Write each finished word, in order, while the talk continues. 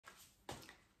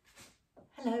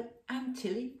Hello, I'm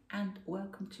Tilly and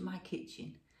welcome to my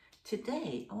kitchen.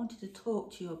 Today I wanted to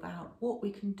talk to you about what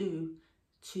we can do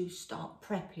to start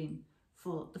prepping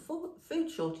for the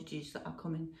food shortages that are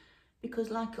coming,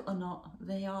 because like it or not,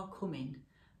 they are coming,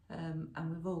 and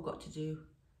we've all got to do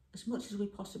as much as we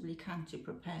possibly can to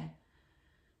prepare.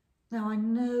 Now I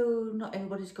know not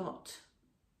everybody's got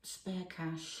spare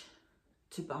cash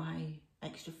to buy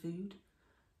extra food.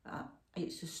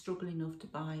 It's a struggle enough to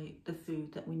buy the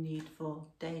food that we need for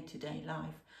day-to-day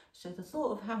life. So the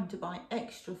thought of having to buy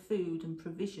extra food and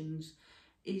provisions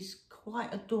is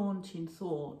quite a daunting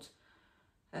thought.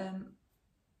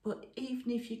 But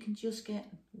even if you can just get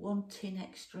one tin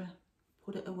extra,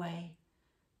 put it away,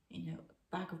 a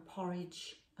bag of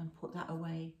porridge and put that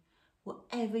away,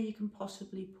 whatever you can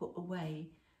possibly put away,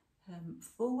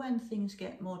 for when things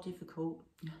get more difficult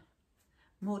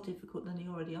than they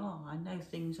already are. I know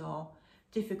things are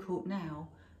difficult now.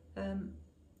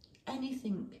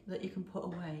 Anything that you can put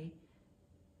away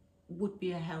would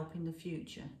be a help in the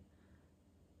future.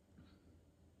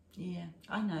 Yeah,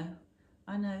 I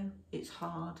know it's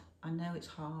hard. It's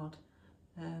hard.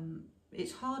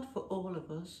 It's hard for all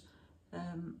of us,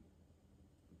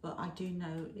 but I do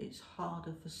know it's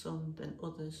harder for some than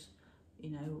others.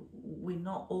 We're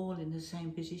not all in the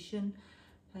same position.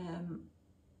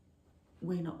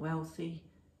 We're not wealthy,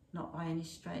 not by any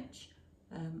stretch.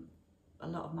 A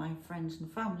lot of my friends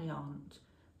and family aren't.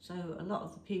 So a lot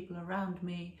of the people around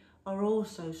me are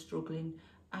also struggling,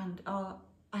 and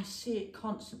I see it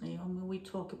constantly. I mean, we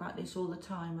talk about this all the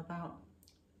time, about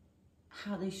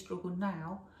how they struggle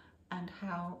now and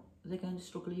how they're going to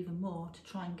struggle even more to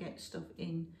try and get stuff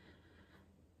in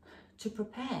to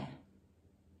prepare.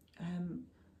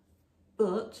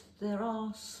 But there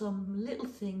are some little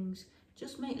things.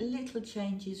 Just make little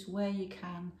changes where you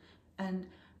can. And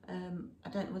I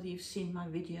don't know whether you've seen my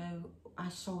video. I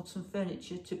sold some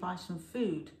furniture to buy some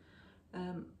food,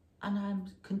 and I'm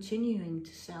continuing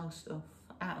to sell stuff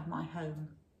out of my home.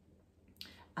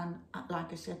 And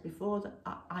like I said before, that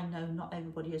I know not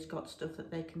everybody has got stuff that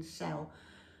they can sell,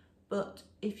 but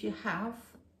if you have,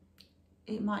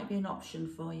 it might be an option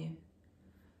for you.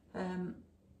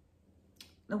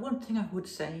 The one thing I would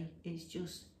say is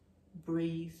just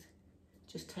breathe.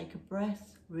 Just take a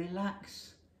breath,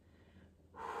 relax.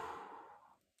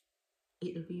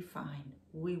 It'll be fine.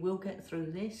 We will get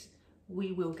through this.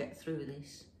 We will get through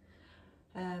this.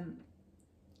 I've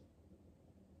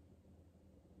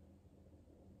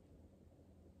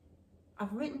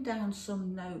written down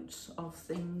some notes of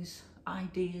things,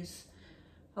 ideas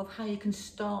of how you can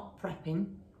start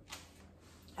prepping,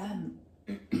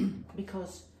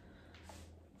 because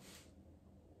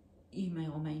you may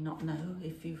or may not know,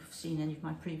 if you've seen any of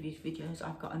my previous videos,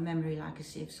 I've got a memory like a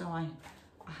sieve, so I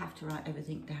have to write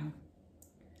everything down.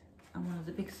 And one of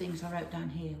the big things I wrote down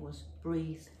here was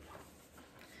breathe.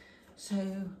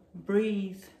 So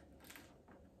breathe.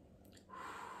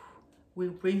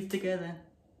 We'll breathe together.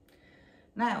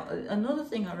 Now, another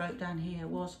thing I wrote down here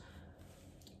was,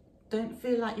 don't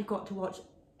feel like you've got to watch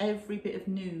every bit of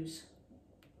news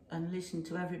and listen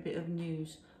to every bit of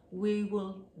news. We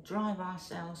will drive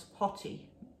ourselves potty,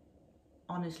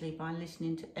 honestly, by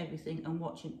listening to everything and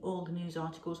watching all the news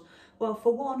articles. Well,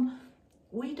 for one,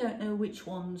 we don't know which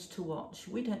ones to watch.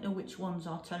 We don't know which ones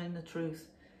are telling the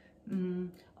truth.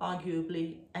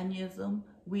 Arguably, any of them,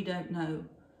 we don't know.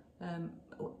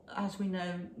 As we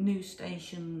know, news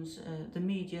stations, the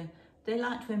media, they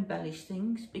like to embellish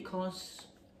things because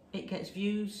it gets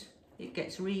views, it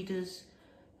gets readers.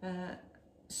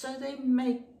 So they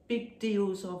make big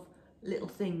deals of little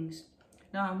things.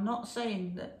 Now, I'm not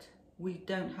saying that we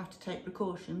don't have to take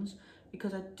precautions,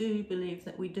 because I do believe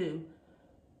that we do.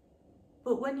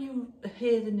 But when you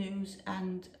hear the news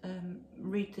and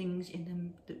read things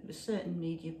in the certain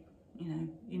media,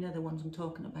 you know the ones I'm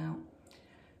talking about,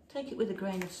 take it with a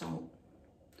grain of salt.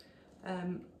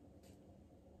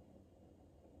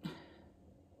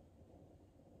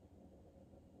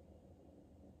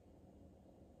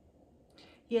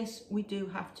 Yes, we do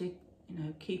have to,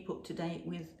 keep up to date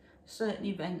with certain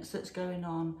events that's going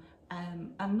on,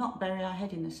 and not bury our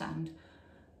head in the sand.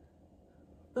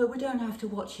 But we don't have to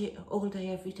watch it all day,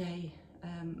 every day.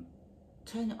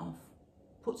 Turn it off,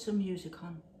 put some music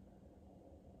on,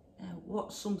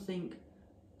 watch something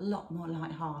a lot more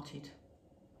light-hearted.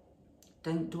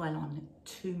 Don't dwell on it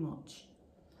too much.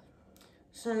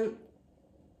 So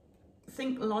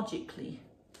think logically.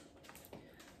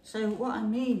 So what I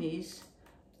mean is,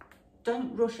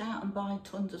 don't rush out and buy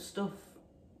tons of stuff,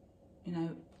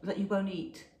 that you won't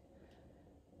eat.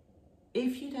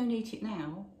 If you don't eat it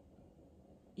now,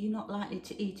 you're not likely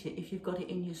to eat it if you've got it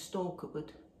in your store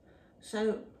cupboard.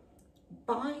 So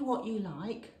buy what you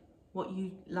like, what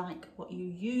you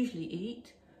usually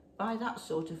eat, buy that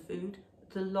sort of food,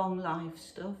 the long life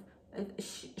stuff,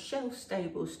 shelf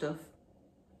stable stuff.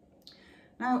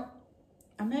 Now,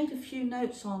 I made a few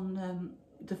notes on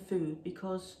the food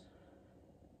because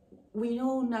we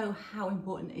all know how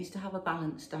important it is to have a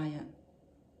balanced diet.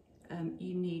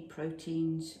 You need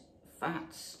proteins,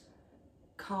 fats,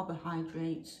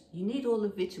 carbohydrates, you need all the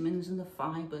vitamins and the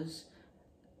fibres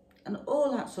and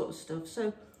all that sort of stuff.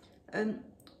 So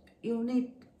you'll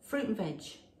need fruit and veg.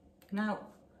 Now,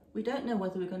 we don't know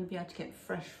whether we're going to be able to get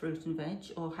fresh fruit and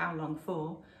veg or how long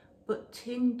for, but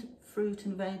tinned fruit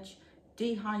and veg,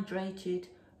 dehydrated,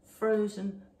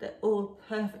 frozen, they're all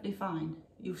perfectly fine.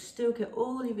 You'll still get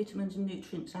all your vitamins and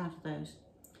nutrients out of those.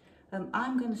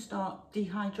 I'm going to start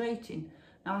dehydrating.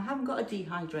 Now, I haven't got a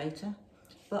dehydrator,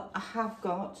 but I have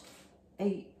got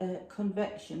a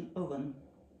convection oven.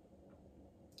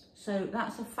 So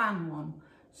that's a fan one.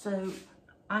 So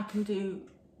I can do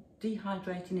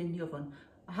dehydrating in the oven.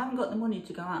 I haven't got the money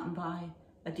to go out and buy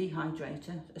a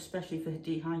dehydrator, especially for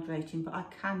dehydrating, but I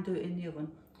can do it in the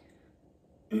oven.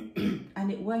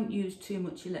 And it won't use too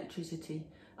much electricity.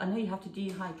 I know you have to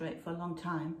dehydrate for a long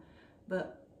time,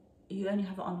 but you only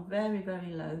have it on very,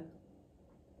 very low.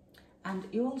 And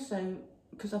you also,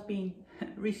 because I've been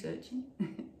researching,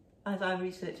 as I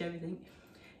research everything,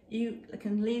 you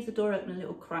can leave the door open a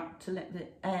little crack to let the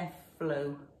air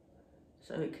flow,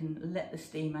 so it can let the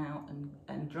steam out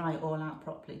and dry it all out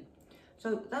properly.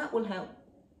 So that will help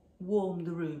warm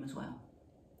the room as well.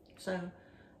 So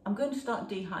I'm going to start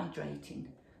dehydrating.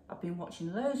 I've been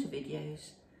watching loads of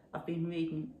videos, I've been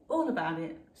reading all about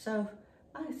it, so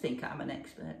I think I'm an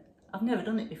expert. I've never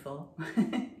done it before,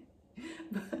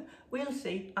 but we'll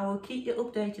see. I will keep you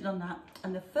updated on that.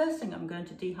 And the first thing I'm going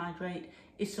to dehydrate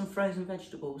is some frozen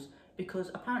vegetables,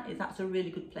 because apparently that's a really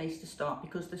good place to start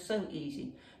because they're so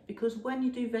easy. Because when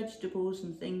you do vegetables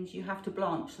and things, you have to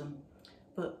blanch them.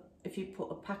 But if you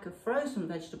put a pack of frozen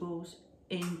vegetables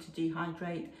in to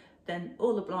dehydrate, then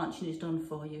all the blanching is done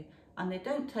for you. And they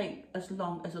don't take as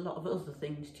long as a lot of other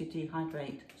things to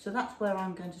dehydrate. So that's where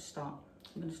I'm going to start.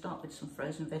 I'm going to start with some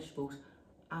frozen vegetables.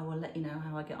 I will let you know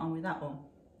how I get on with that one.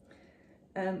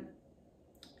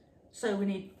 So we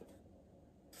need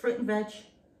fruit and veg,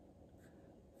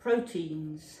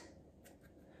 proteins,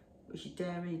 which is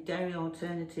dairy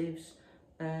alternatives,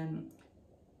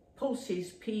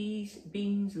 pulses, peas,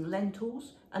 beans and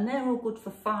lentils, and they're all good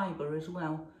for fibre as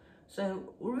well.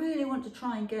 So we really want to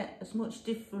try and get as much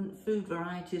different food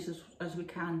varieties as we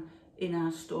can in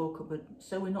our store cupboard,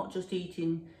 so we're not just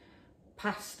eating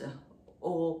pasta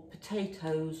or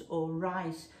potatoes or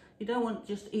rice. You don't want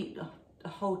to just eat a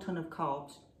whole ton of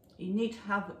carbs. You need to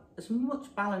have as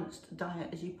much balanced diet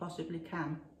as you possibly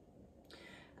can.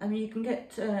 And you can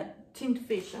get tinned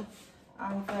fish.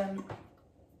 I've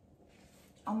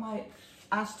on my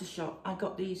Asda shop, I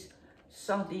got these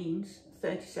sardines,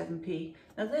 37p.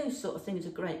 Now those sort of things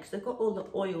are great because they've got all the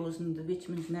oils and the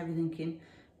vitamins and everything in.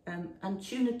 And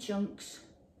tuna chunks,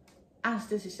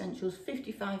 Asda's Essentials,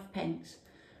 55p.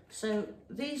 So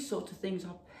these sort of things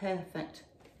are perfect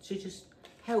to just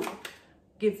help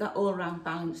give that all-round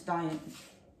balanced diet.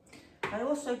 I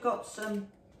also got some,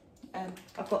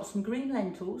 I've got some green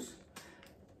lentils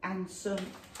and some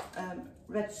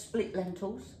red split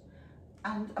lentils,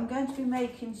 and I'm going to be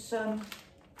making some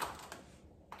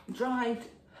dried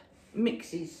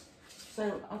mixes.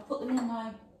 So I'll put them in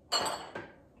my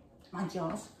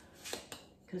jars,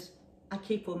 because I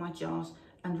keep all my jars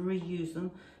and reuse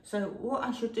them. So what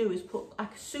I should do is put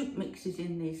like soup mixes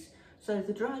in this. So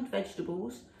the dried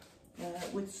vegetables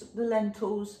with the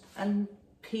lentils and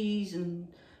peas and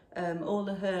all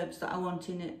the herbs that I want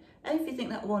in it, everything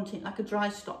that I want in it, like a dry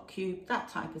stock cube, that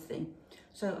type of thing.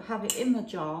 So have it in the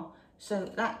jar so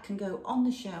that can go on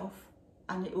the shelf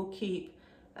and it will keep.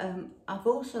 I've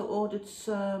also ordered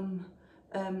some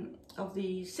of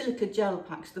the silica gel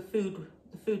packs, the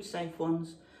food safe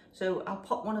ones. So I'll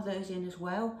pop one of those in as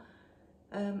well.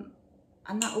 And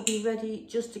that will be ready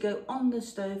just to go on the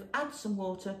stove, add some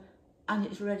water, and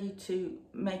it's ready to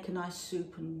make a nice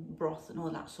soup and broth and all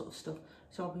that sort of stuff.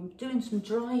 So I've been doing some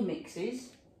dry mixes.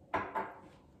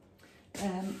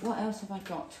 What else have I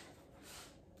got?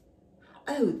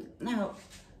 Oh, now,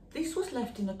 this was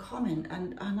left in a comment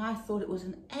and I thought it was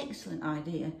an excellent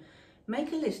idea.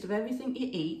 Make a list of everything you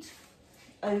eat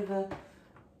over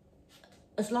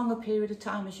as long a period of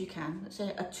time as you can, let's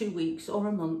say 2 weeks or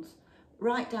a month.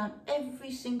 Write down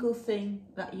every single thing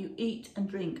that you eat and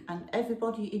drink, and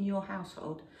everybody in your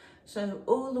household. So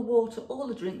all the water, all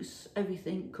the drinks,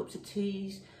 everything, cups of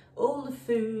teas, all the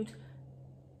food,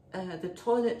 the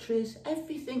toiletries,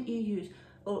 everything you use.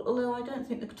 although I don't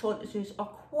think the toiletries are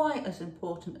quite as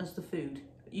important as the food.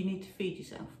 You need to feed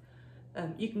yourself.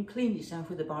 You can clean yourself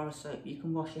with a bar of soap, you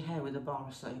can wash your hair with a bar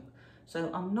of soap. So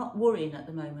I'm not worrying at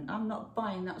the moment. I'm not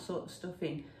buying that sort of stuff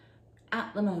in.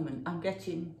 At the moment, I'm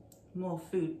getting more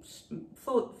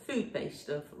food-based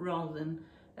stuff rather than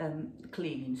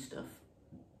cleaning stuff.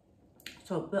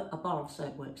 So, but a bar of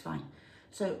soap works fine.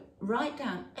 So write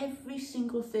down every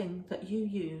single thing that you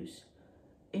use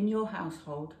in your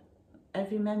household,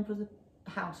 every member of the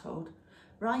household.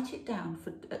 Write it down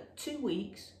for 2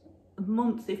 weeks, a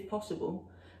month if possible,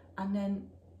 and then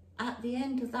at the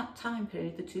end of that time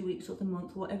period, the 2 weeks or the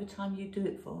month, whatever time you do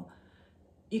it for,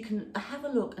 you can have a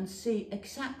look and see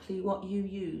exactly what you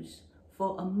use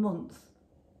for a month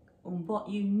and what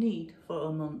you need for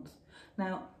a month.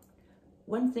 Now,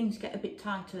 when things get a bit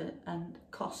tighter and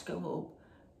costs go up,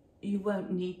 you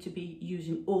won't need to be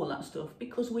using all that stuff,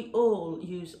 because we all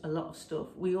use a lot of stuff.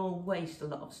 We all waste a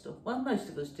lot of stuff. Well, most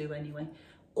of us do anyway.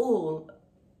 All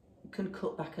can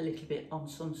cut back a little bit on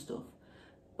some stuff.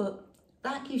 But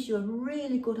that gives you a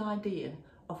really good idea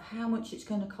of how much it's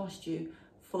going to cost you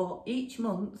for each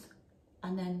month,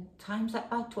 and then times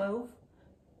that by 12.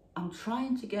 I'm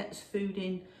trying to get food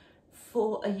in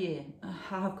for a year.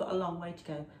 I've got a long way to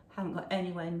go. Haven't got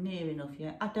anywhere near enough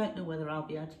yet. I don't know whether I'll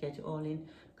be able to get it all in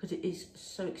because it is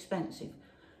so expensive.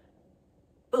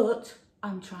 But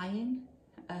I'm trying.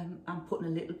 I'm putting a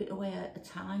little bit away at a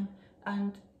time,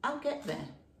 and I'll get there.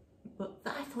 But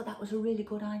I thought that was a really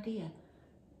good idea.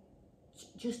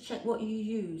 Just check what you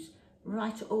use,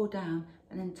 write it all down,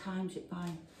 and then times it by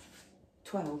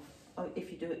 12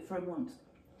 if you do it for a month.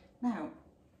 Now,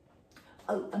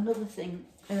 oh, another thing,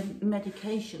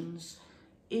 medications.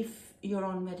 If you're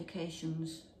on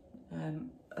medications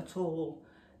at all,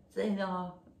 they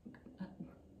are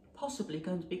possibly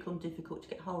going to become difficult to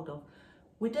get hold of.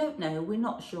 We don't know, we're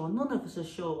not sure, none of us are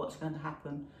sure what's going to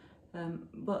happen,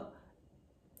 but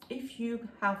if you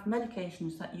have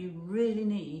medications that you really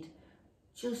need,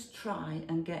 just try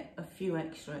and get a few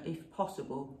extra if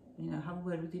possible. You know, have a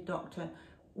word with your doctor,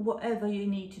 whatever you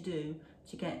need to do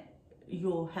to get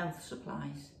your health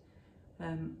supplies.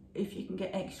 If you can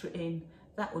get extra in,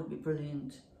 that would be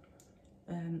brilliant.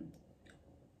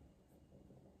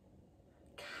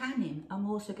 Canning, I'm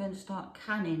also going to start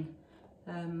canning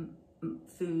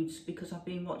foods, because I've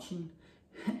been watching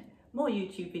more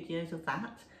YouTube videos of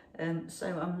that,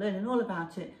 so I'm learning all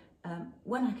about it.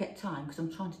 When I get time, because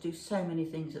I'm trying to do so many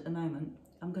things at the moment,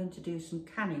 I'm going to do some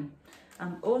canning.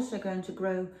 I'm also going to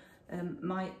grow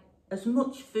as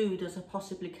much food as I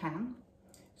possibly can.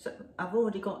 So I've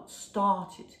already got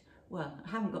started. Well,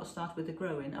 I haven't got started with the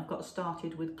growing, I've got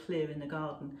started with clearing the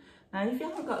garden. Now, if you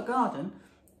haven't got a garden,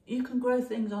 you can grow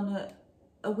things on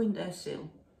a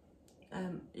windowsill.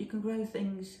 You can grow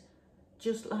things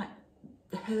just like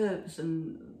herbs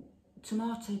and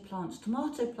tomato plants.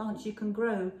 Tomato plants you can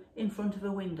grow in front of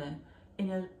a window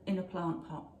in a plant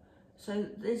pot. So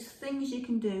there's things you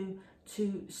can do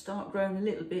to start growing a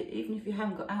little bit. Even if you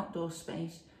haven't got outdoor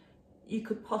space, you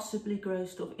could possibly grow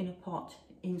stuff in a pot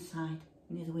inside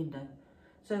near the window.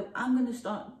 So I'm going to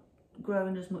start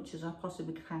growing as much as I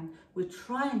possibly can. We're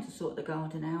trying to sort the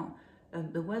garden out.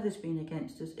 The weather's been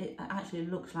against us. It actually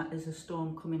looks like there's a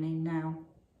storm coming in now.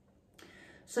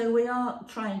 So we are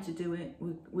trying to do it.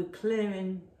 We're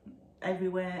clearing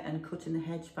everywhere and cutting the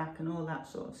hedge back and all that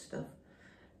sort of stuff.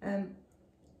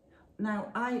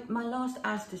 Now, my last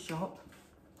Asda shop,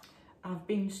 I've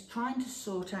been trying to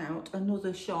sort out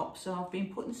another shop. So I've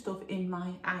been putting stuff in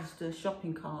my Asda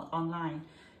shopping cart online,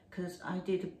 because I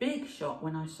did a big shop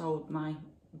when I sold my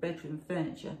bedroom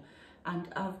furniture, and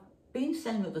I've been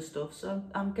selling other stuff. So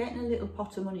I'm getting a little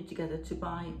pot of money together to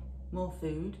buy more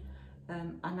food.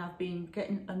 And I've been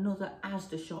getting another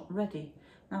Asda shop ready.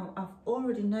 Now, I've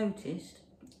already noticed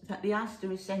that the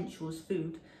Asda Essentials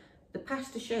food, the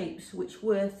pasta shapes, which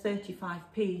were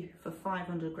 35p for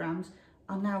 500 grams,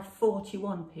 are now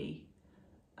 41p,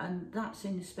 and that's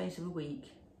in the space of a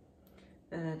week.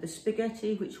 The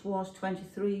spaghetti, which was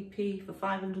 23p for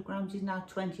 500 grams, is now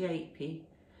 28p,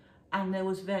 and there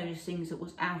was various things that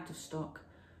was out of stock.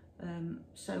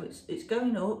 So it's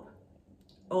going up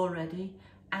already,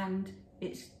 and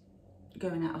it's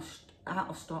going out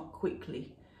of stock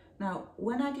quickly. Now,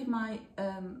 when I did my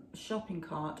shopping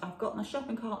cart, I've got my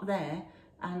shopping cart there,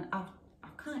 and I've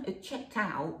kind of checked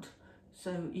out,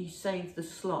 so you save the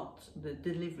slot, the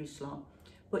delivery slot,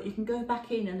 but you can go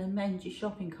back in and amend your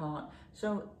shopping cart.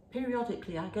 So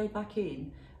periodically I go back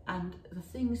in, and the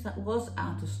things that was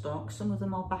out of stock, some of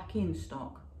them are back in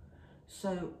stock,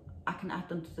 so I can add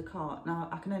them to the cart. Now,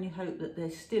 I can only hope that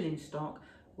they're still in stock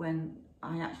when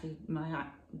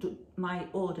my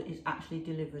order is actually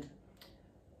delivered.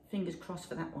 Fingers crossed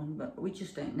for that one, but we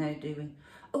just don't know, do we?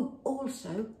 Oh,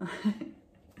 also,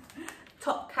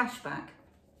 Top Cashback.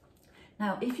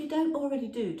 Now, if you don't already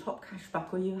do Top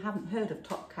Cashback, or you haven't heard of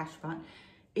Top Cashback,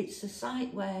 it's a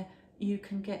site where you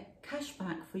can get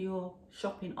cashback for your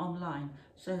shopping online.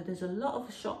 So there's a lot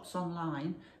of shops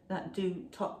online that do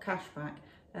Top Cashback.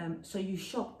 So you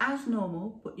shop as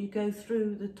normal, but you go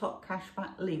through the Top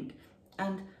Cashback link.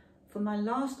 And for my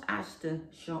last Asda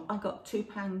shop, I got £2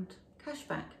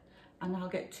 cashback, and I'll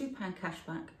get £2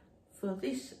 cashback for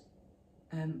this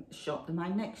shop, my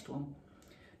next one.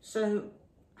 So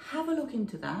have a look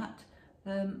into that.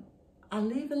 I'll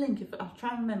leave a link, I'll try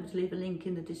and remember to leave a link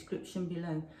in the description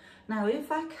below. Now,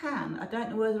 if I can, I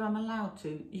don't know whether I'm allowed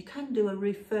to, you can do a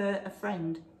refer a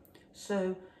friend.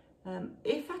 So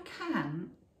if I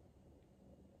can,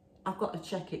 I've got to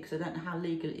check it because I don't know how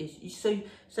legal it is.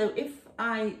 So if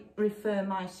I refer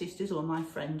my sisters or my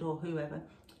friend or whoever,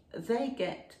 they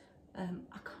get, I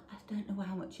don't know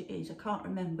how much it is, I can't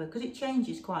remember because it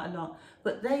changes quite a lot,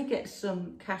 but they get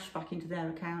some cash back into their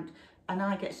account and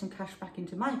I get some cash back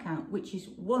into my account, which is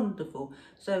wonderful.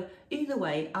 So either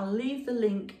way, I'll leave the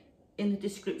link in the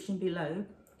description below,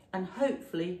 and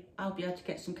hopefully I'll be able to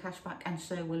get some cash back, and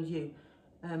so will you.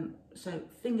 So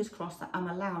fingers crossed that I'm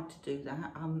allowed to do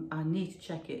that. I need to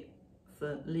check it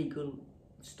for legal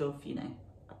stuff, you know.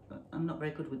 I'm not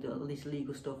very good with all this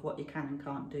legal stuff, what you can and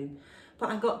can't do.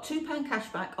 But I got £2 cash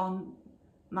back on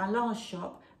my last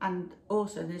shop, and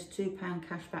also there's £2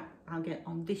 cash back I'll get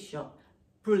on this shop.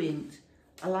 Brilliant,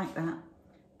 I like that.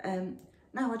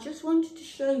 Now I just wanted to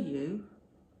show you,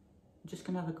 I'm just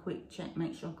gonna have a quick check,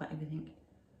 make sure I've got everything.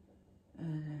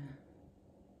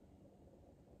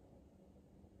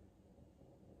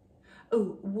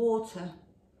 Oh, water.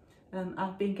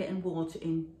 I've been getting water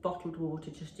in, bottled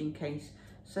water, just in case.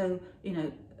 So, you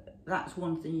know, that's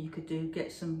one thing you could do,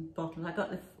 get some bottles. I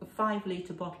got the 5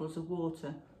 litre bottles of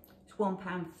water. It's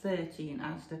 £1.30 in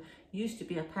Asda. Used to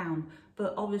be £1,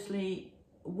 but obviously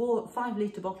 5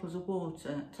 litre bottles of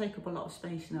water take up a lot of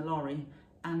space in a lorry,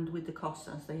 and with the costs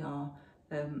as they are,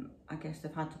 I guess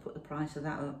they've had to put the price of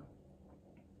that up.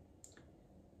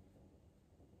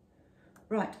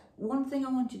 Right, one thing I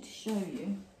wanted to show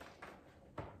you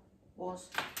was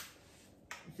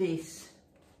this.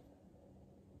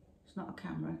 It's not a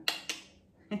camera.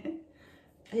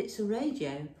 It's a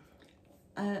radio,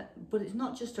 but it's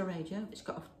not just a radio. It's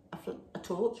got a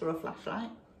torch or a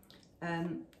flashlight.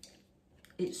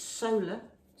 It's solar,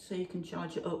 so you can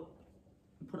charge it up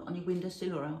and put it on your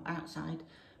windowsill or outside.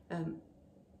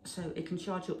 So it can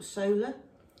charge up solar.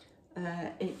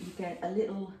 You get a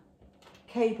little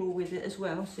cable with it as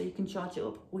well, so you can charge it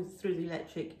up through the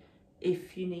electric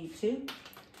if you need to.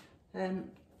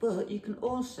 But you can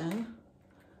also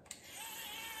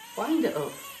wind it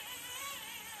up.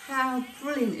 How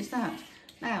brilliant is that?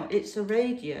 Now, it's a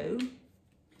radio,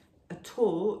 a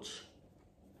torch,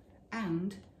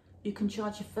 and you can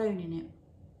charge your phone in it.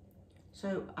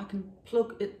 So I can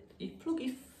plug it, you plug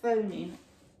your phone in.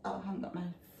 Oh, I haven't got my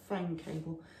phone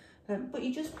cable. But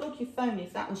you just plug your phone,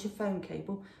 if that was your phone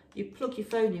cable, you plug your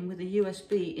phone in with a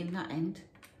USB in that end,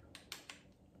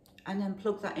 and then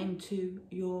plug that into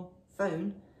your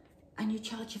phone, and you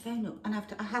charge your phone up. And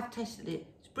I have tested it.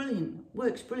 It's brilliant,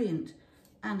 works brilliant.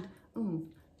 And you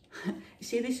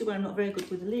see, this is where I'm not very good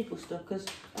with the legal stuff, because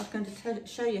I was going to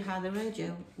show you how the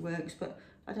radio works, but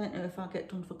I don't know if I'll get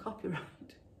done for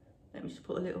copyright. Let me just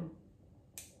put a little.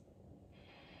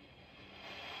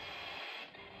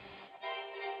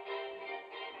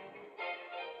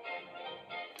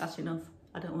 That's enough.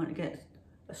 I don't want to get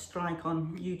a strike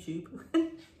on YouTube.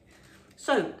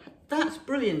 So that's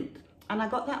brilliant. And I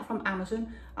got that from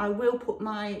Amazon. I will put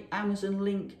my Amazon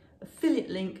link,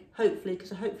 affiliate link, hopefully, because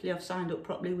hopefully I've signed up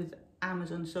properly with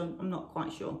Amazon, so I'm not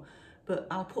quite sure. But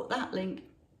I'll put that link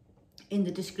in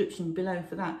the description below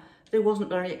for that. It wasn't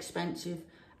very expensive.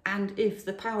 And if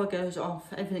the power goes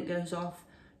off, everything goes off,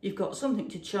 you've got something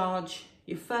to charge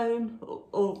your phone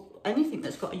or anything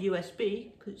that's got a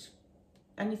USB, because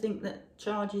anything that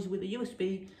charges with a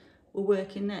USB will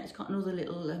work in there. It's got another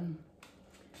little,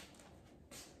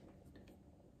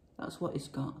 that's what it's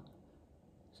got.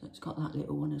 So it's got that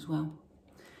little one as well.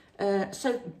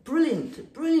 So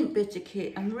brilliant, brilliant bit of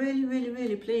kit. I'm really, really,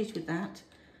 really pleased with that.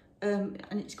 And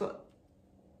it's got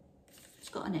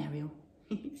an aerial.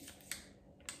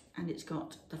 And it's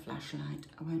got the flashlight.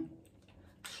 I won't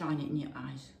shine it in your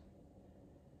eyes.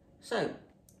 So,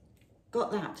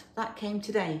 got that. That came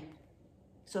today.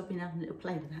 So I've been having a little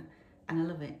play with that, and I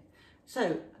love it.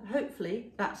 So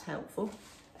hopefully that's helpful.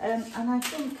 And I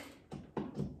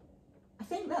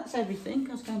think that's everything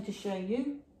I was going to show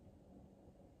you.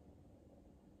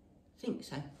 I think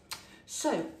so.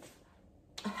 So,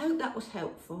 I hope that was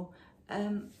helpful.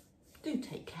 Do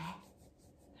take care.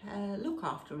 Look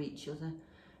after each other.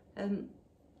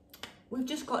 We've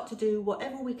just got to do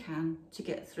whatever we can to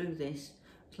get through this,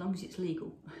 as long as it's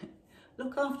legal.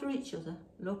 Look after each other,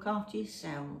 look after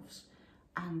yourselves,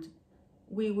 and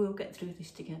we will get through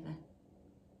this together.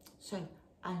 So,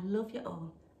 I love you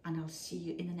all, and I'll see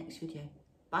you in the next video.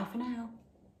 Bye for now.